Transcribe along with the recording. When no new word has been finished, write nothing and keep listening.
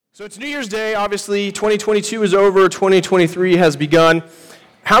So it's New Year's Day. Obviously, 2022 is over, 2023 has begun.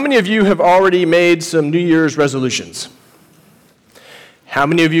 How many of you have already made some New Year's resolutions? How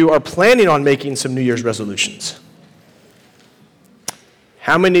many of you are planning on making some New Year's resolutions?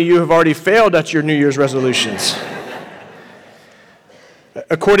 How many of you have already failed at your New Year's resolutions?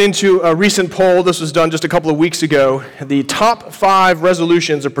 According to a recent poll, this was done just a couple of weeks ago, the top 5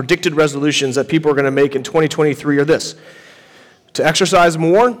 resolutions or predicted resolutions that people are going to make in 2023 are this: to exercise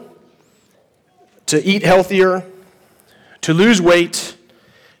more, to eat healthier, to lose weight,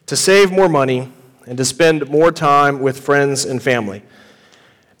 to save more money, and to spend more time with friends and family.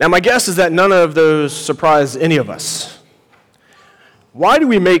 Now, my guess is that none of those surprise any of us. Why do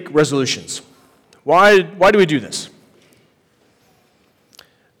we make resolutions? Why do we do this? I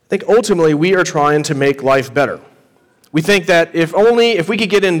think ultimately we are trying to make life better. We think that if we could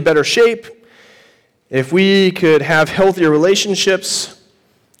get in better shape, if we could have healthier relationships,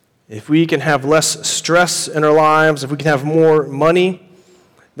 if we can have less stress in our lives, if we can have more money,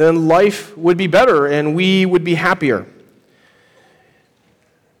 then life would be better and we would be happier.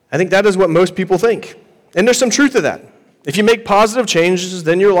 I think that is what most people think. And there's some truth to that. If you make positive changes,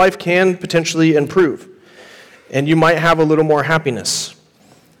 then your life can potentially improve. And you might have a little more happiness.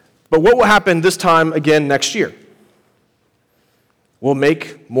 But what will happen this time again next year? We'll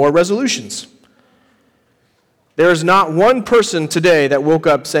make more resolutions. There is not one person today that woke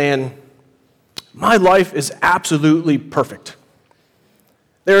up saying, "My life is absolutely perfect.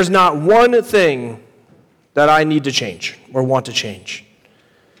 There is not one thing that I need to change or want to change."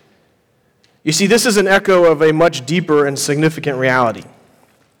 You see, this is an echo of a much deeper and significant reality.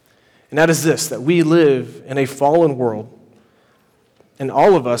 And that is this, that we live in a fallen world, and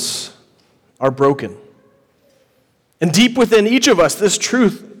all of us are broken. And deep within each of us, this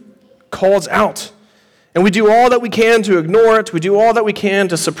truth calls out. And we do all that we can to ignore it. We do all that we can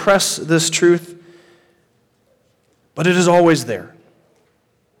to suppress this truth. But it is always there.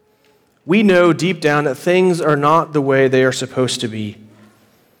 We know deep down that things are not the way they are supposed to be.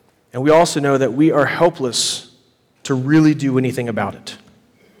 And we also know that we are helpless to really do anything about it.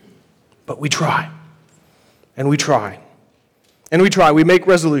 But we try. And we try. And we try. We make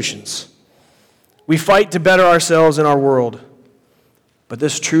resolutions. We fight to better ourselves in our world. But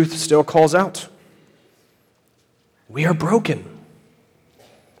this truth still calls out. We are broken.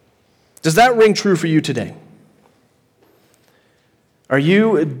 Does that ring true for you today? Are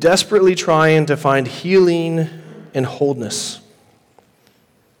you desperately trying to find healing and wholeness?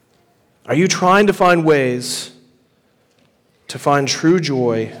 Are you trying to find ways to find true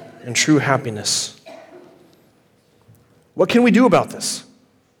joy and true happiness? What can we do about this?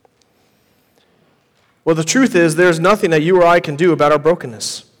 Well, the truth is, there's nothing that you or I can do about our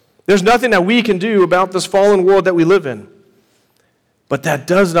brokenness. There's nothing that we can do about this fallen world that we live in. But that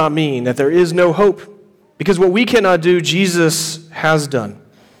does not mean that there is no hope, because what we cannot do, Jesus has done.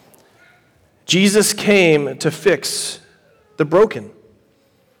 Jesus came to fix the broken,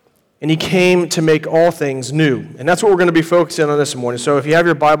 and he came to make all things new. And that's what we're going to be focusing on this morning. So if you have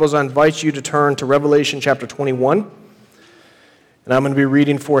your Bibles, I invite you to turn to Revelation chapter 21, and I'm going to be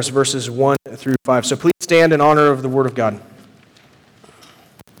reading for us verses 1 through 5. So please stand in honor of the Word of God.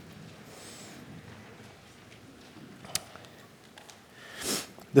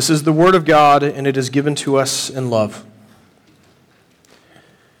 This is the Word of God, and it is given to us in love.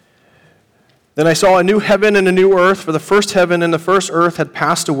 Then I saw a new heaven and a new earth, for the first heaven and the first earth had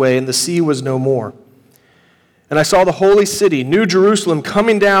passed away, and the sea was no more. And I saw the holy city, New Jerusalem,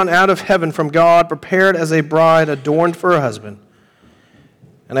 coming down out of heaven from God, prepared as a bride adorned for her husband.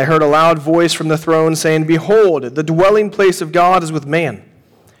 And I heard a loud voice from the throne saying, "Behold, the dwelling place of God is with man.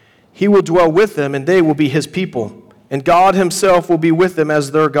 He will dwell with them, and they will be his people. And God himself will be with them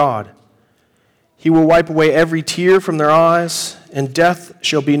as their God. He will wipe away every tear from their eyes, and death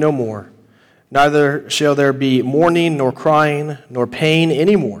shall be no more. Neither shall there be mourning, nor crying, nor pain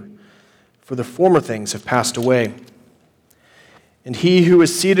any more, for the former things have passed away." And he who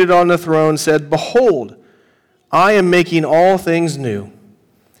is seated on the throne said, "Behold, I am making all things new."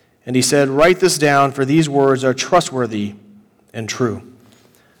 And he said, "Write this down, for these words are trustworthy and true."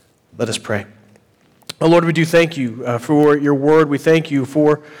 Let us pray. Oh, Lord, we do thank you for your word. We thank you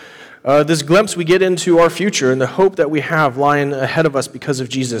for this glimpse we get into our future and the hope that we have lying ahead of us because of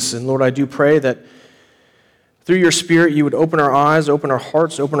Jesus. And Lord, I do pray that through your Spirit you would open our eyes, open our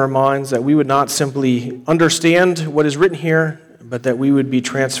hearts, open our minds, that we would not simply understand what is written here, but that we would be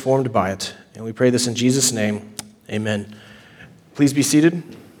transformed by it. And we pray this in Jesus' name. Amen. Please be seated.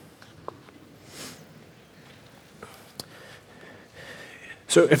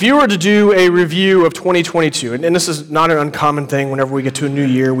 So if you were to do a review of 2022, and this is not an uncommon thing whenever we get to a new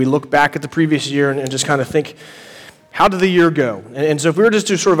year, we look back at the previous year and just kind of think, how did the year go? And so if we were just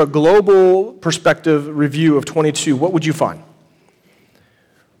to do sort of a global perspective review of 22, what would you find?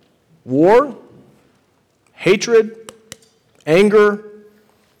 War, hatred, anger,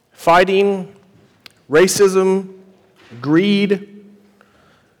 fighting, racism, greed,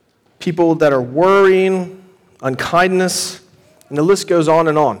 people that are worrying, unkindness, and the list goes on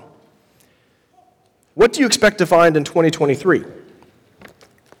and on. What do you expect to find in 2023?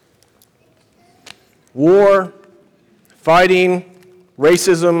 War, fighting,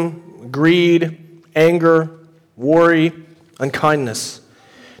 racism, greed, anger, worry, unkindness.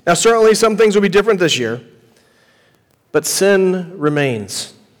 Now, certainly some things will be different this year, but sin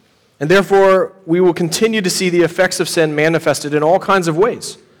remains. And therefore, we will continue to see the effects of sin manifested in all kinds of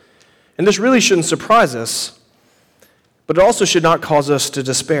ways. And this really shouldn't surprise us, but it also should not cause us to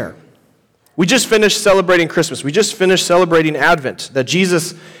despair. We just finished celebrating Christmas. We just finished celebrating Advent, that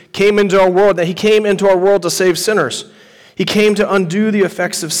Jesus came into our world, that he came into our world to save sinners. He came to undo the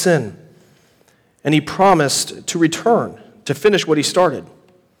effects of sin. And he promised to return, to finish what he started.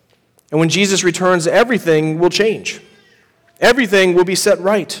 And when Jesus returns, everything will change. Everything will be set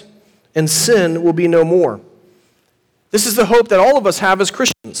right, and sin will be no more. This is the hope that all of us have as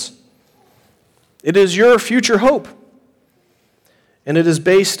Christians. It is your future hope. And it is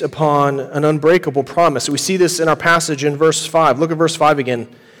based upon an unbreakable promise. We see this in our passage in verse 5. Look at verse 5 again.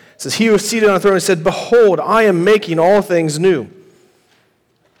 It says, he was seated on the throne and said, behold, I am making all things new.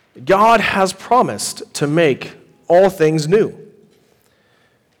 God has promised to make all things new.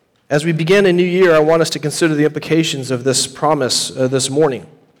 As we begin a new year, I want us to consider the implications of this promise this morning.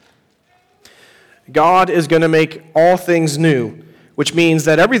 God is going to make all things new, which means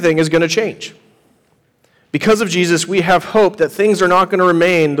that everything is going to change. Because of Jesus, we have hope that things are not going to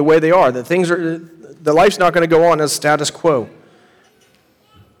remain the way they are, that life's not going to go on as status quo.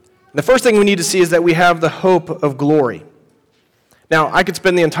 The first thing we need to see is that we have the hope of glory. Now, I could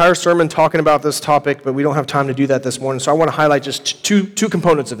spend the entire sermon talking about this topic, but we don't have time to do that this morning, so I want to highlight just two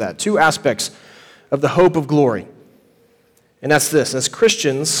components of that, two aspects of the hope of glory. And that's this: as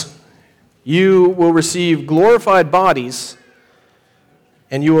Christians, you will receive glorified bodies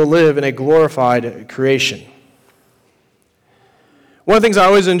and you will live in a glorified creation. One of the things I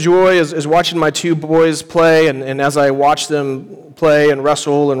always enjoy is watching my two boys play, and as I watch them play and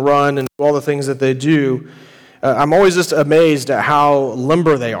wrestle and run and all the things that they do, I'm always just amazed at how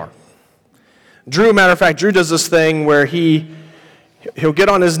limber they are. Drew, matter of fact, Drew does this thing where he'll get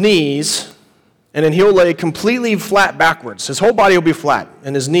on his knees, and then he'll lay completely flat backwards. His whole body will be flat,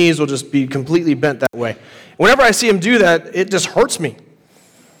 and his knees will just be completely bent that way. Whenever I see him do that, it just hurts me.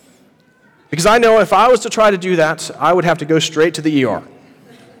 Because I know if I was to try to do that, I would have to go straight to the ER.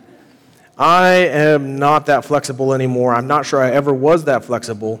 I am not that flexible anymore. I'm not sure I ever was that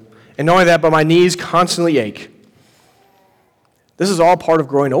flexible. And not only that, but my knees constantly ache. This is all part of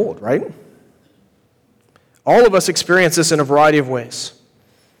growing old, right? All of us experience this in a variety of ways.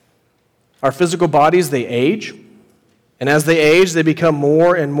 Our physical bodies, they age. And as they age, they become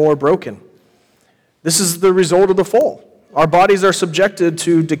more and more broken. This is the result of the fall. Our bodies are subjected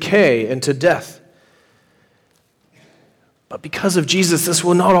to decay and to death. But because of Jesus, this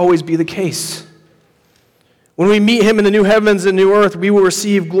will not always be the case. When we meet him in the new heavens and new earth, we will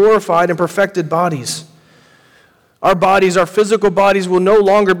receive glorified and perfected bodies. Our bodies, our physical bodies, will no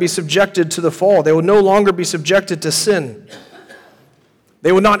longer be subjected to the fall. They will no longer be subjected to sin.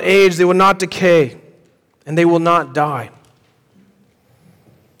 They will not age, they will not decay, and they will not die.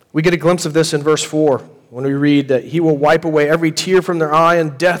 We get a glimpse of this in verse 4. When we read that he will wipe away every tear from their eye,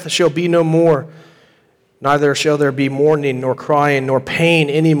 and death shall be no more. Neither shall there be mourning, nor crying, nor pain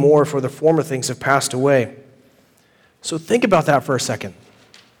any more, for the former things have passed away. So think about that for a second.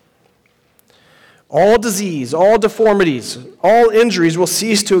 All disease, all deformities, all injuries will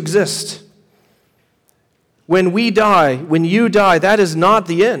cease to exist. When we die, when you die, that is not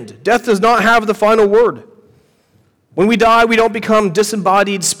the end. Death does not have the final word. When we die, we don't become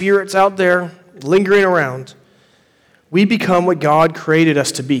disembodied spirits out there lingering around. We become what God created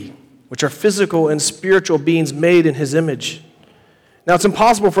us to be, which are physical and spiritual beings made in his image. Now, it's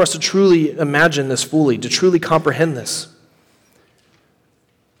impossible for us to truly imagine this fully, to truly comprehend this.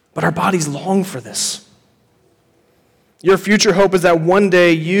 But our bodies long for this. Your future hope is that one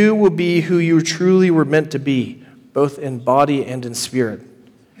day you will be who you truly were meant to be, both in body and in spirit.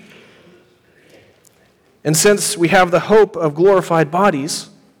 And since we have the hope of glorified bodies,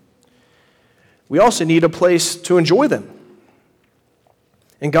 we also need a place to enjoy them.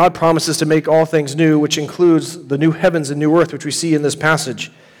 And God promises to make all things new, which includes the new heavens and new earth, which we see in this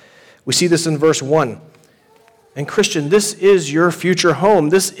passage. We see this in verse 1. And Christian, this is your future home.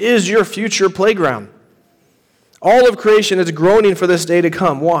 This is your future playground. All of creation is groaning for this day to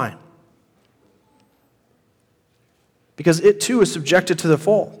come. Why? Because it too is subjected to the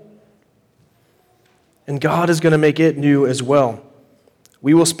fall. And God is going to make it new as well.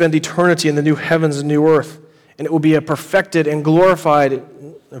 We will spend eternity in the new heavens and new earth, and it will be a perfected and glorified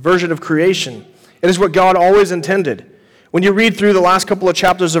version of creation. It is what God always intended. When you read through the last couple of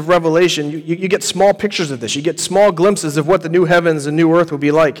chapters of Revelation, you get small pictures of this. You get small glimpses of what the new heavens and new earth will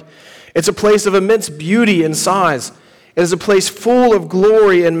be like. It's a place of immense beauty and size. It is a place full of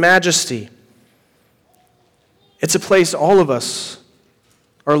glory and majesty. It's a place all of us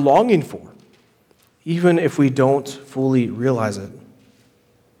are longing for, even if we don't fully realize it.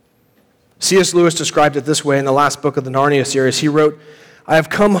 C.S. Lewis described it this way in the last book of the Narnia series. He wrote, "I have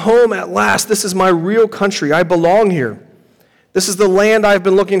come home at last. This is my real country. I belong here. This is the land I've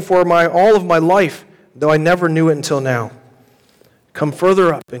been looking for all of my life, though I never knew it until now. Come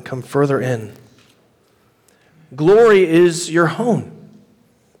further up and come further in." Glory is your home.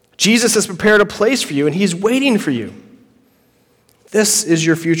 Jesus has prepared a place for you, and he's waiting for you. This is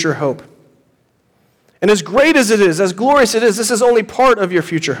your future hope. And as great as it is, as glorious it is, this is only part of your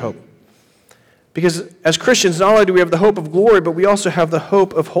future hope. Because as Christians, not only do we have the hope of glory, but we also have the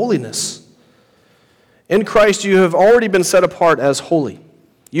hope of holiness. In Christ, you have already been set apart as holy.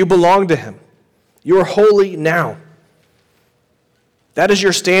 You belong to him. You are holy now. That is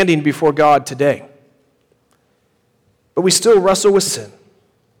your standing before God today. But we still wrestle with sin.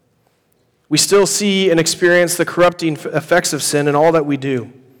 We still see and experience the corrupting effects of sin in all that we do.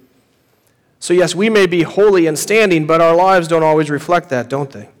 So yes, we may be holy and standing, but our lives don't always reflect that,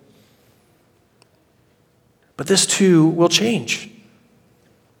 don't they? But this too will change.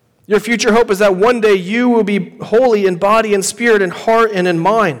 Your future hope is that one day you will be holy in body and spirit and heart and in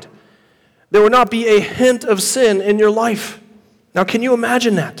mind. There will not be a hint of sin in your life. Now, can you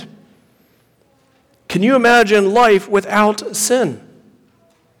imagine that? Can you imagine life without sin?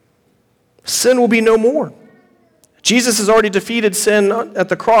 Sin will be no more. Jesus has already defeated sin at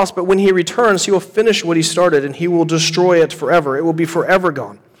the cross, but when he returns, he will finish what he started, and he will destroy it forever. It will be forever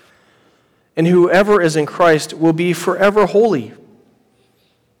gone. And whoever is in Christ will be forever holy.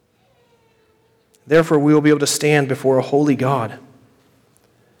 Therefore, we will be able to stand before a holy God.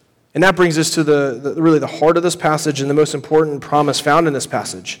 And that brings us to really the heart of this passage and the most important promise found in this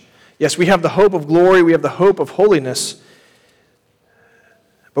passage. Yes, we have the hope of glory, we have the hope of holiness,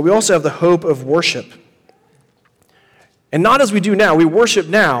 but we also have the hope of worship. And not as we do now, we worship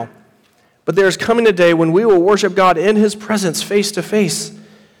now, but there is coming a day when we will worship God in his presence, face to face.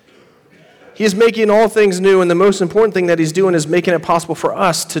 He is making all things new, and the most important thing that he's doing is making it possible for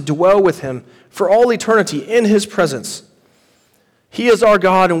us to dwell with him for all eternity in his presence. He is our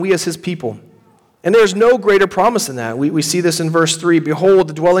God, and we as his people. And there's no greater promise than that. We see this in verse 3. "Behold,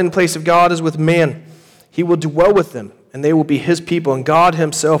 the dwelling place of God is with man. He will dwell with them, and they will be his people, and God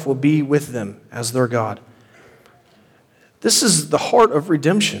himself will be with them as their God." This is the heart of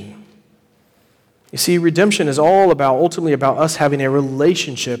redemption. You see, redemption is all ultimately about us having a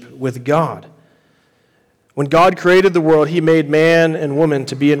relationship with God. When God created the world, he made man and woman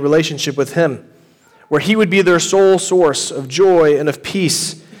to be in relationship with him, where he would be their sole source of joy and of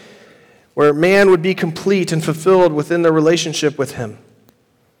peace, where man would be complete and fulfilled within their relationship with him.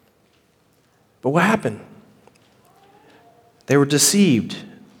 But what happened? They were deceived.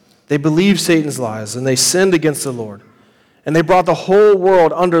 They believed Satan's lies, and they sinned against the Lord. And they brought the whole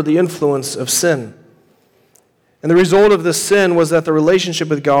world under the influence of sin. And the result of this sin was that the relationship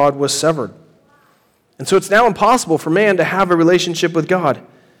with God was severed. And so it's now impossible for man to have a relationship with God.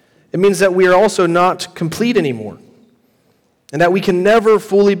 It means that we are also not complete anymore, and that we can never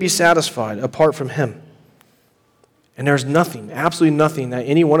fully be satisfied apart from him. And there's nothing, absolutely nothing, that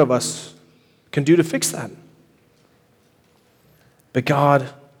any one of us can do to fix that. But God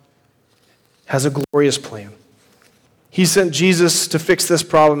has a glorious plan. He sent Jesus to fix this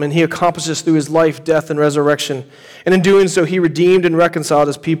problem, and he accomplished this through his life, death, and resurrection. And in doing so, he redeemed and reconciled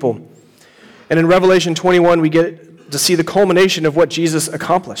his people. And in Revelation 21, we get to see the culmination of what Jesus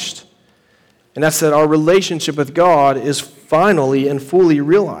accomplished. And that's that our relationship with God is finally and fully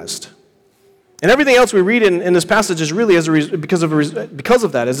realized. And everything else we read in this passage is really because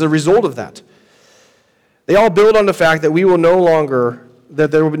of that, as a result of that. They all build on the fact that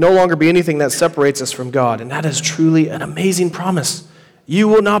there will no longer be anything that separates us from God. And that is truly an amazing promise. You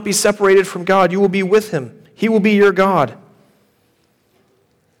will not be separated from God. You will be with him. He will be your God.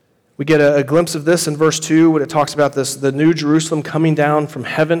 We get a glimpse of this in verse 2 when it talks about this, the new Jerusalem coming down from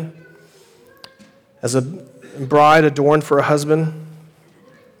heaven as a bride adorned for a husband.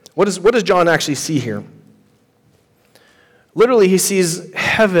 What does John actually see here? Literally, he sees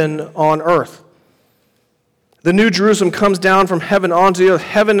heaven on earth. The new Jerusalem comes down from heaven onto the earth.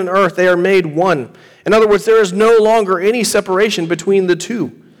 Heaven and earth, they are made one. In other words, there is no longer any separation between the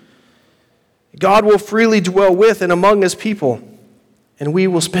two. God will freely dwell with and among his people, and we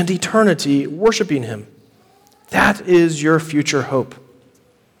will spend eternity worshiping him. That is your future hope.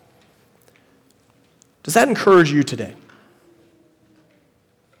 Does that encourage you today?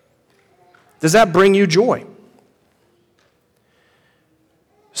 Does that bring you joy?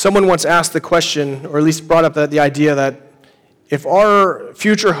 Someone once asked the question, or at least brought up the idea that if our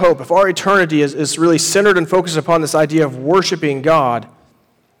future hope, if our eternity is really centered and focused upon this idea of worshiping God,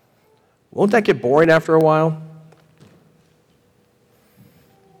 won't that get boring after a while?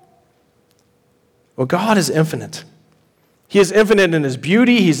 Well, God is infinite. He is infinite in his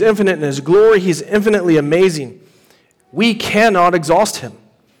beauty. He's infinite in his glory. He's infinitely amazing. We cannot exhaust him.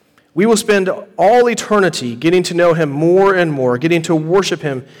 We will spend all eternity getting to know him more and more, getting to worship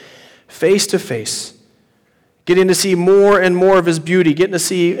him face to face, getting to see more and more of his beauty, getting to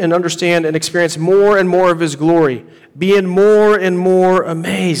see and understand and experience more and more of his glory, being more and more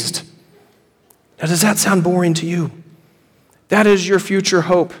amazed. Now, does that sound boring to you? That is your future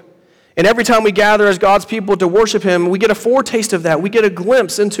hope. And every time we gather as God's people to worship him, we get a foretaste of that. We get a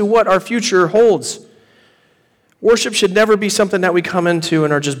glimpse into what our future holds. Worship should never be something that we come into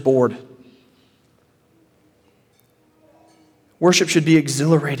and are just bored. Worship should be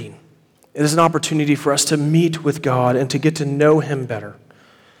exhilarating. It is an opportunity for us to meet with God and to get to know him better.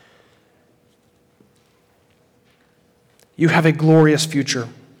 You have a glorious future.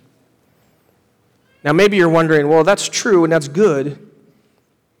 Now, maybe you're wondering, well, that's true and that's good,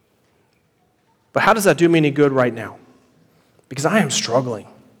 but how does that do me any good right now? Because I am struggling.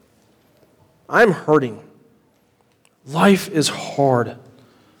 I'm hurting. Life is hard.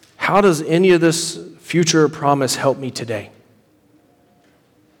 How does any of this future promise help me today?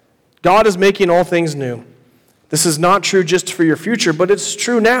 God is making all things new. This is not true just for your future, but it's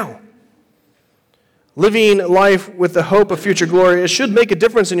true now. Living life with the hope of future glory, it should make a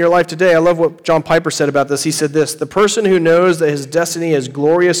difference in your life today. I love what John Piper said about this. He said this: the person who knows that his destiny is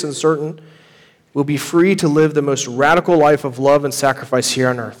glorious and certain will be free to live the most radical life of love and sacrifice here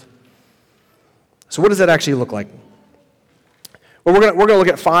on earth. So what does that actually look like? Well, we're going to look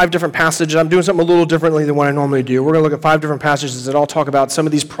at 5 different passages. I'm doing something a little differently than what I normally do. We're going to look at 5 different passages that all talk about some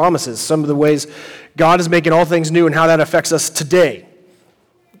of these promises, some of the ways God is making all things new and how that affects us today,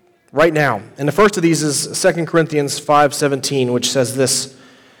 right now. And the first of these is 2 Corinthians 5:17, which says this: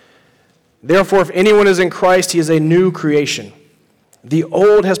 therefore, if anyone is in Christ, he is a new creation. The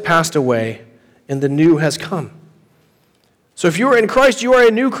old has passed away, and the new has come. So if you are in Christ, you are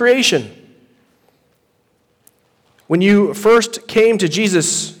a new creation. When you first came to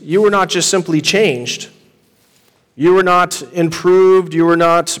Jesus, you were not just simply changed. You were not improved. You were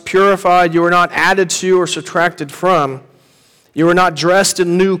not purified. You were not added to or subtracted from. You were not dressed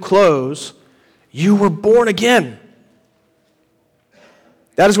in new clothes. You were born again.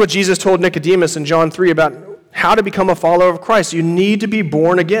 That is what Jesus told Nicodemus in John 3 about how to become a follower of Christ. You need to be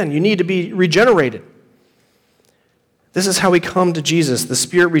born again. You need to be regenerated. This is how we come to Jesus. The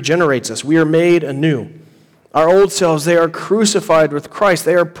Spirit regenerates us. We are made anew. Our old selves, they are crucified with Christ.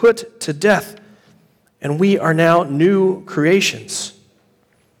 They are put to death. And we are now new creations.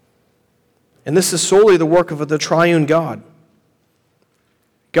 And this is solely the work of the triune God.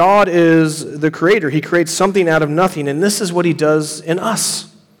 God is the creator. He creates something out of nothing, and this is what he does in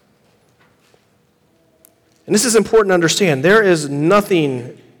us. And this is important to understand. There is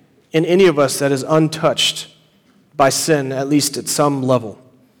nothing in any of us that is untouched by sin, at least at some level.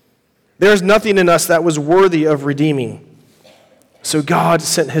 There is nothing in us that was worthy of redeeming. So God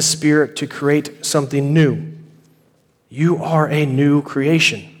sent his Spirit to create something new. You are a new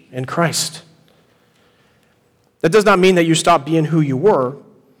creation in Christ. That does not mean that you stop being who you were,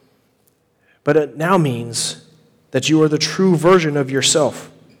 but it now means that you are the true version of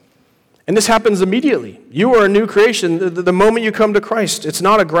yourself. And this happens immediately. You are a new creation the moment you come to Christ. It's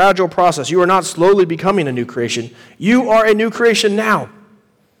not a gradual process. You are not slowly becoming a new creation. You are a new creation now.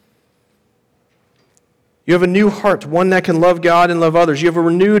 You have a new heart, one that can love God and love others. You have a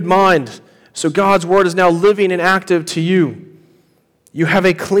renewed mind, so God's word is now living and active to you. You have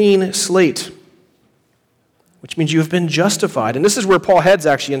a clean slate, which means you have been justified. And this is where Paul heads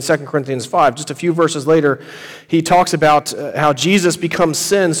actually in 2 Corinthians 5. Just a few verses later, he talks about how Jesus becomes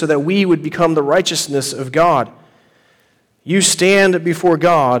sin so that we would become the righteousness of God. You stand before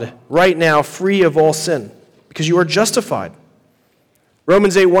God right now free of all sin because you are justified.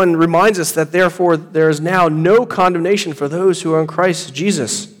 Romans 8:1 reminds us that therefore there is now no condemnation for those who are in Christ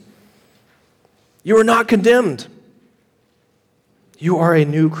Jesus. You are not condemned. You are a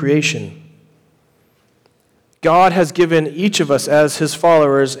new creation. God has given each of us as his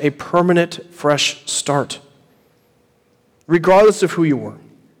followers a permanent fresh start. Regardless of who you were,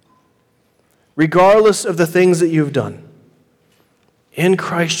 regardless of the things that you've done, in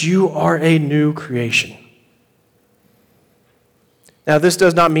Christ you are a new creation. Now, this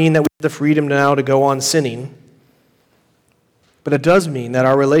does not mean that we have the freedom now to go on sinning, but it does mean that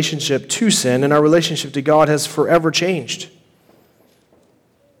our relationship to sin and our relationship to God has forever changed.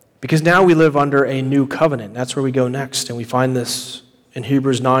 Because now we live under a new covenant. That's where we go next, and we find this in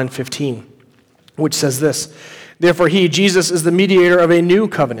Hebrews 9:15, which says this, "Therefore he, Jesus, is the mediator of a new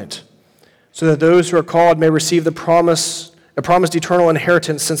covenant, so that those who are called may receive a promised eternal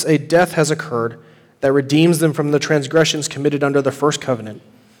inheritance, since a death has occurred that redeems them from the transgressions committed under the first covenant."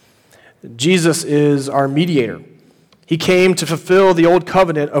 Jesus is our mediator. He came to fulfill the old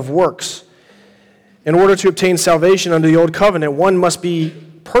covenant of works. In order to obtain salvation under the old covenant, one must be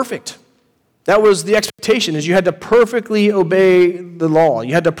perfect. That was the expectation, is you had to perfectly obey the law.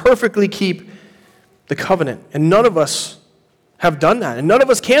 You had to perfectly keep the covenant. And none of us have done that, and none of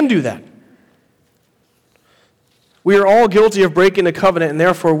us can do that. We are all guilty of breaking the covenant, and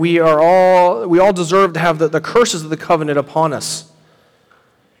therefore we all deserve to have the curses of the covenant upon us.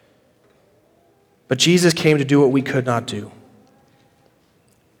 But Jesus came to do what we could not do.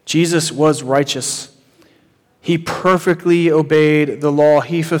 Jesus was righteous. He perfectly obeyed the law.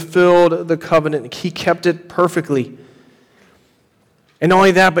 He fulfilled the covenant. He kept it perfectly. And not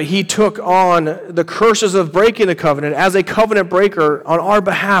only that, but he took on the curses of breaking the covenant as a covenant breaker on our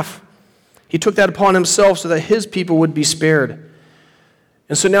behalf. He took that upon himself so that his people would be spared.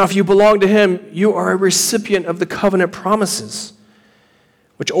 And so now if you belong to him, you are a recipient of the covenant promises,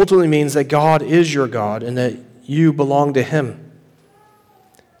 which ultimately means that God is your God and that you belong to him.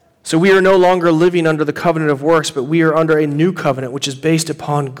 So we are no longer living under the covenant of works, but we are under a new covenant, which is based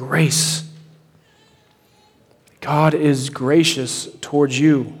upon grace. God is gracious towards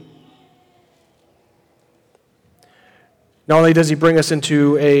you. Not only does he bring us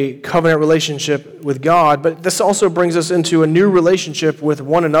into a covenant relationship with God, but this also brings us into a new relationship with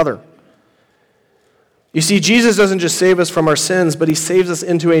one another. You see, Jesus doesn't just save us from our sins, but he saves us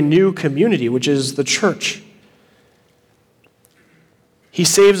into a new community, which is the church. He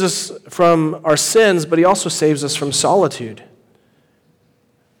saves us from our sins, but he also saves us from solitude.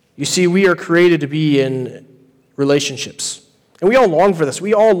 You see, we are created to be in relationships. And we all long for this.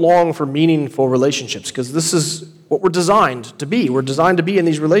 We all long for meaningful relationships because this is what we're designed to be. We're designed to be in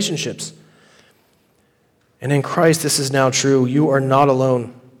these relationships. And in Christ, this is now true. You are not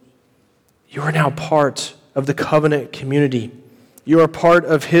alone. You are now part of the covenant community. You are part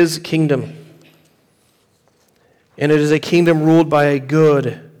of his kingdom. And it is a kingdom ruled by a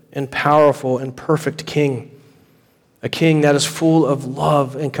good and powerful and perfect king. A king that is full of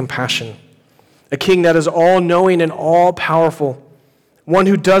love and compassion. A king that is all-knowing and all-powerful. One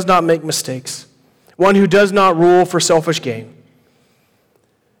who does not make mistakes. One who does not rule for selfish gain.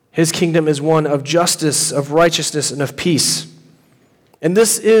 His kingdom is one of justice, of righteousness, and of peace. And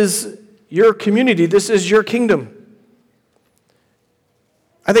this is your community. This is your kingdom.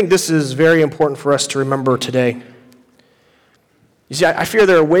 I think this is very important for us to remember today. You see, I fear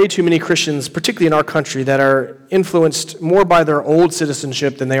there are way too many Christians, particularly in our country, that are influenced more by their old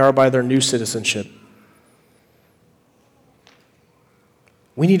citizenship than they are by their new citizenship.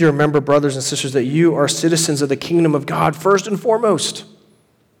 We need to remember, brothers and sisters, that you are citizens of the kingdom of God first and foremost.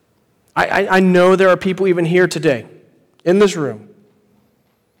 I know there are people even here today, in this room,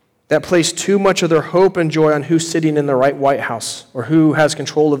 that place too much of their hope and joy on who's sitting in the right White House, or who has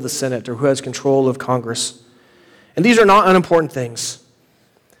control of the Senate, or who has control of Congress. And these are not unimportant things.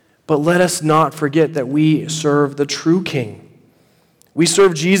 But let us not forget that we serve the true King. We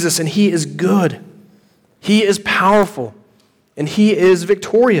serve Jesus, and he is good. He is powerful, and he is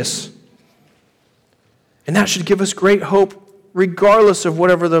victorious. And that should give us great hope, regardless of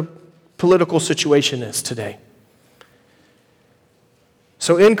whatever the political situation is today.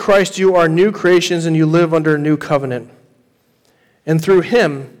 So in Christ you are new creations, and you live under a new covenant. And through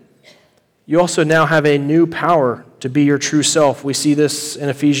him, you also now have a new power to be your true self. We see this in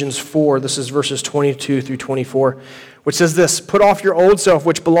Ephesians 4. This is verses 22 through 24, which says this, "Put off your old self,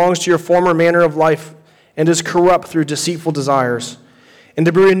 which belongs to your former manner of life and is corrupt through deceitful desires, and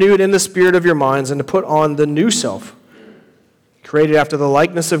to be renewed in the spirit of your minds, and to put on the new self, created after the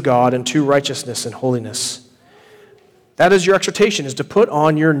likeness of God in true righteousness and holiness." That is your exhortation, is to put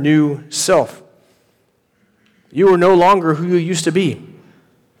on your new self. You are no longer who you used to be.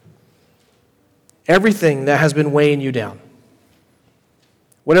 Everything that has been weighing you down,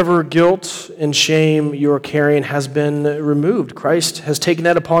 whatever guilt and shame you are carrying has been removed. Christ has taken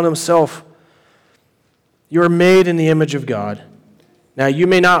that upon himself. You are made in the image of God. Now, you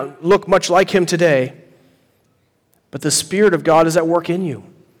may not look much like him today, but the Spirit of God is at work in you.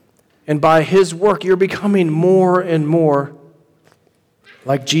 And by his work, you're becoming more and more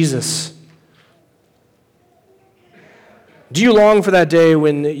like Jesus. Do you long for that day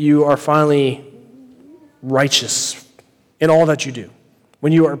when you are finally righteous in all that you do?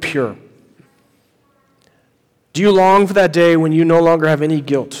 When you are pure? Do you long for that day when you no longer have any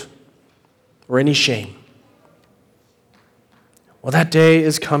guilt or any shame? Well, that day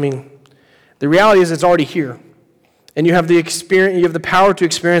is coming. The reality is it's already here. And you have the experience, you have the power to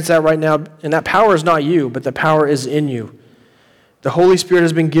experience that right now. And that power is not you, but the power is in you. The Holy Spirit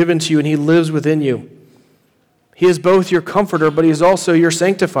has been given to you, and he lives within you. He is both your comforter, but he is also your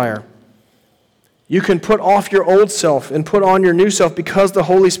sanctifier. You can put off your old self and put on your new self because the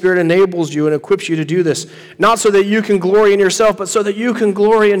Holy Spirit enables you and equips you to do this. Not so that you can glory in yourself, but so that you can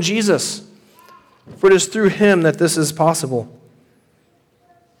glory in Jesus. For it is through him that this is possible.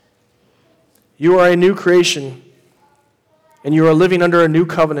 You are a new creation, and you are living under a new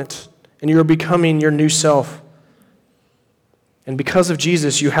covenant, and you are becoming your new self. And because of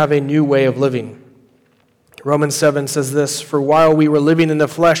Jesus, you have a new way of living. Romans 7 says this, "For while we were living in the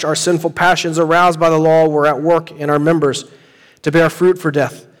flesh, our sinful passions aroused by the law were at work in our members to bear fruit for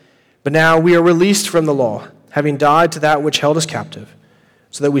death. But now we are released from the law, having died to that which held us captive,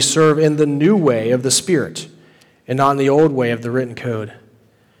 so that we serve in the new way of the Spirit and not in the old way of the written code."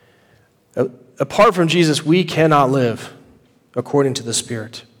 Apart from Jesus, we cannot live according to the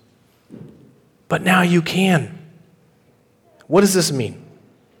Spirit. But now you can. What does this mean?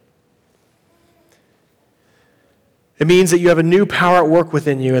 It means that you have a new power at work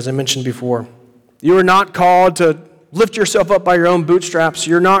within you, as I mentioned before. You are not called to lift yourself up by your own bootstraps.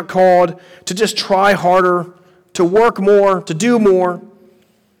 You're not called to just try harder, to work more, to do more.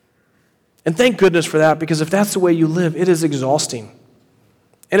 And thank goodness for that, because if that's the way you live, it is exhausting.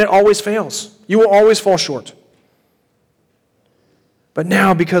 And it always fails. You will always fall short. But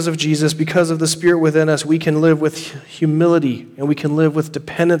now, because of Jesus, because of the Spirit within us, we can live with humility and we can live with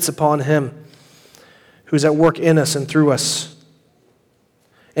dependence upon him who's at work in us and through us.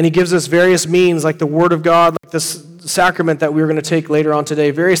 And he gives us various means, like the Word of God, like this sacrament that we're going to take later on today,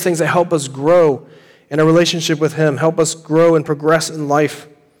 various things that help us grow in a relationship with him, help us grow and progress in life.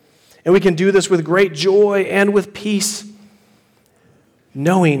 And we can do this with great joy and with peace,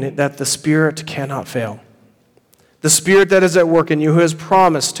 knowing that the Spirit cannot fail. The Spirit that is at work in you, who has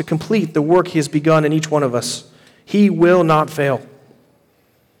promised to complete the work he has begun in each one of us, he will not fail.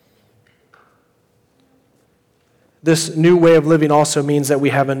 This new way of living also means that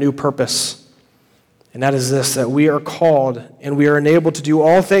we have a new purpose. And that is this, that we are called and we are enabled to do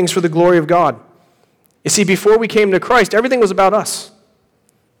all things for the glory of God. You see, before we came to Christ, everything was about us.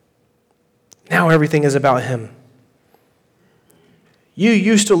 Now everything is about him. You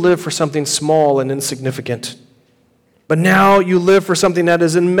used to live for something small and insignificant, but now you live for something that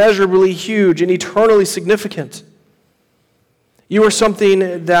is immeasurably huge and eternally significant. You are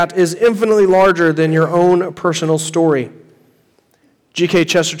something that is infinitely larger than your own personal story. G.K.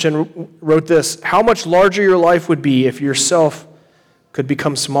 Chesterton wrote this, "How much larger your life would be if yourself could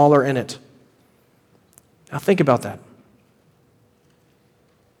become smaller in it." Now think about that.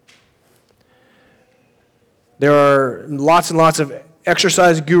 There are lots and lots of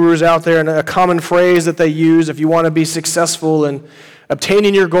exercise gurus out there, and a common phrase that they use if you want to be successful in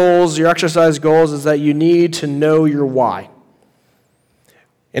obtaining your goals, your exercise goals, is that you need to know your why.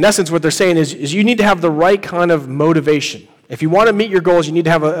 In essence, what they're saying is you need to have the right kind of motivation. If you want to meet your goals, you need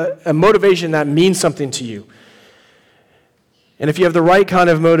to have a motivation that means something to you. And if you have the right kind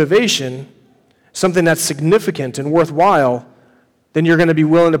of motivation, something that's significant and worthwhile, then you're going to be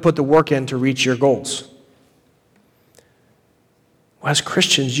willing to put the work in to reach your goals. Well, as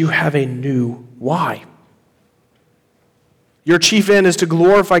Christians, you have a new why. Your chief end is to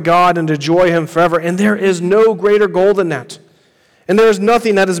glorify God and to enjoy him forever, and there is no greater goal than that. And there is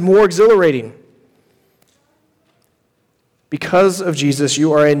nothing that is more exhilarating. Because of Jesus,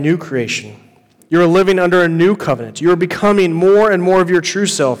 you are a new creation. You are living under a new covenant. You are becoming more and more of your true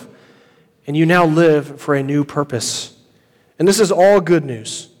self, and you now live for a new purpose. And this is all good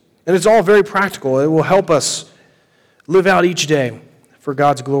news. And it's all very practical. It will help us live out each day for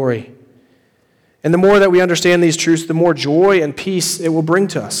God's glory. And the more that we understand these truths, the more joy and peace it will bring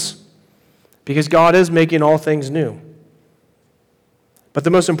to us. Because God is making all things new. But the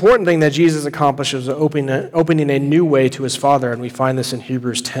most important thing that Jesus accomplished was opening a new way to his Father, and we find this in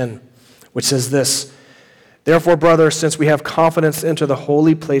Hebrews 10, which says this, "Therefore, brothers, since we have confidence to enter the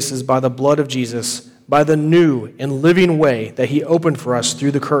holy places by the blood of Jesus, by the new and living way that he opened for us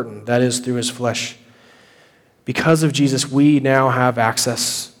through the curtain, that is, through his flesh. Because of Jesus, we now have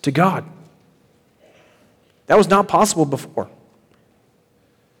access to God." That was not possible before.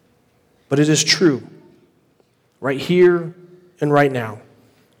 But it is true. Right here and right now.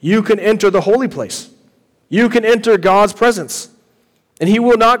 You can enter the holy place. You can enter God's presence. And he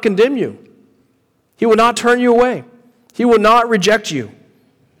will not condemn you. He will not turn you away. He will not reject you.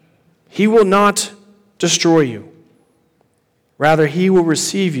 He will not destroy you. Rather, he will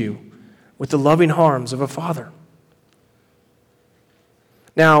receive you with the loving arms of a father.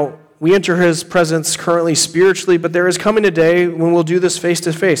 Now, we enter his presence currently spiritually, but there is coming a day when we'll do this face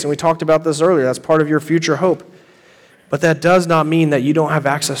to face. And we talked about this earlier. That's part of your future hope. But that does not mean that you don't have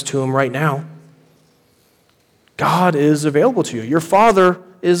access to him right now. God is available to you. Your Father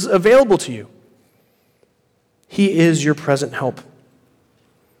is available to you. He is your present help.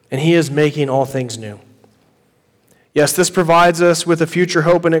 And he is making all things new. Yes, this provides us with a future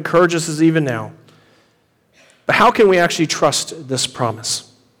hope and encourages us even now. But how can we actually trust this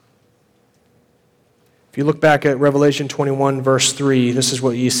promise? If you look back at Revelation 21, verse 3, this is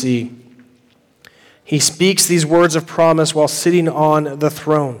what you see. He speaks these words of promise while sitting on the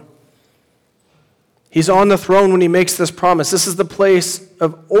throne. He's on the throne when he makes this promise. This is the place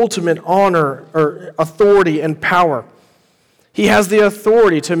of ultimate honor or authority and power. He has the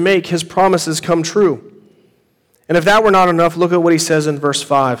authority to make his promises come true. And if that were not enough, look at what he says in verse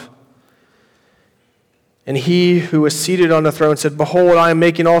 5. And he who was seated on the throne said, "Behold, I am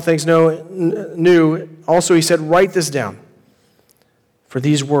making all things new." Also he said, "Write this down, for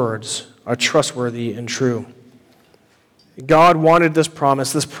these words are trustworthy and true." God wanted this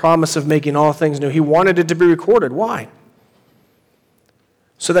promise of making all things new. He wanted it to be recorded. Why?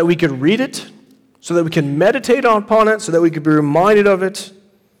 So that we could read it, so that we can meditate upon it, so that we could be reminded of it,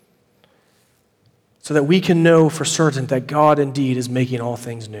 so that we can know for certain that God indeed is making all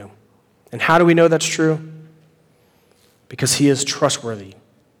things new. And how do we know that's true? Because he is trustworthy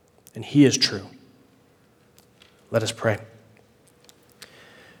and he is true. Let us pray.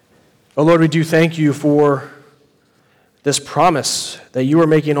 Oh Lord, we do thank you for this promise that you are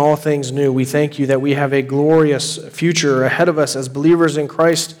making all things new. We thank you that we have a glorious future ahead of us as believers in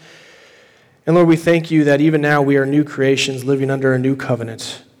Christ. And Lord, we thank you that even now we are new creations living under a new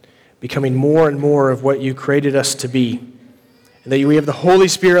covenant, becoming more and more of what you created us to be. And that we have the Holy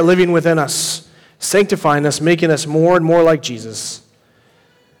Spirit living within us, sanctifying us, making us more and more like Jesus.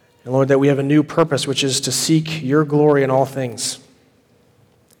 And Lord, that we have a new purpose, which is to seek your glory in all things.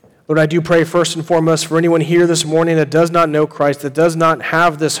 Lord, I do pray first and foremost for anyone here this morning that does not know Christ, that does not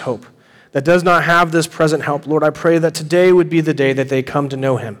have this hope, that does not have this present help. Lord, I pray that today would be the day that they come to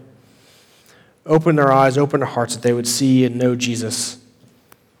know him. Open their eyes, open their hearts, that they would see and know Jesus.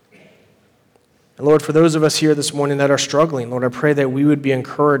 And Lord, for those of us here this morning that are struggling, Lord, I pray that we would be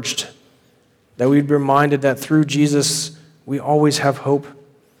encouraged, that we would be reminded that through Jesus, we always have hope.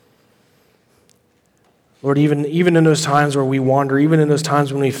 Lord, even in those times where we wander, even in those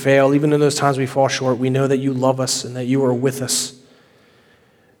times when we fail, even in those times we fall short, we know that you love us and that you are with us.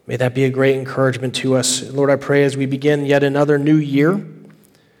 May that be a great encouragement to us. Lord, I pray as we begin yet another new year,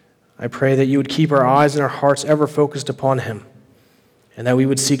 I pray that you would keep our eyes and our hearts ever focused upon him, and that we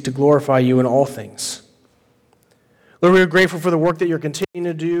would seek to glorify you in all things. Lord, we are grateful for the work that you're continuing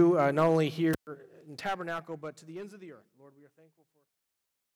to do, not only here in Tabernacle, but to the ends of the earth. Lord, we are thankful for